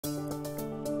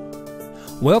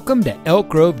Welcome to Elk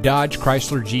Grove Dodge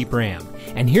Chrysler Jeep Ram,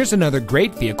 and here's another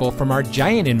great vehicle from our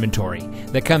giant inventory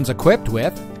that comes equipped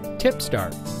with Tip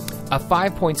Start, a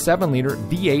 5.7-liter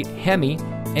V8 Hemi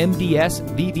MDS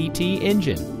VVT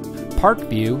engine, Park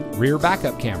View rear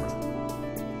backup camera.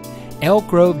 Elk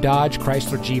Grove Dodge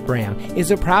Chrysler Jeep Ram is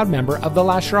a proud member of the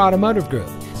Lasher Automotive Group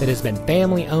that has been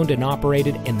family owned and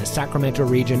operated in the Sacramento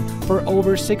region for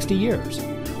over 60 years.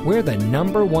 We're the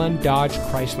 #1 Dodge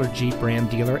Chrysler Jeep Ram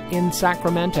dealer in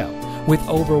Sacramento, with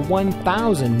over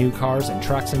 1,000 new cars and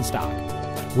trucks in stock.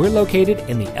 We're located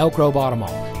in the Elk Grove Auto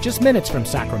Mall, just minutes from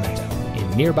Sacramento, in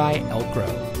nearby Elk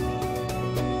Grove.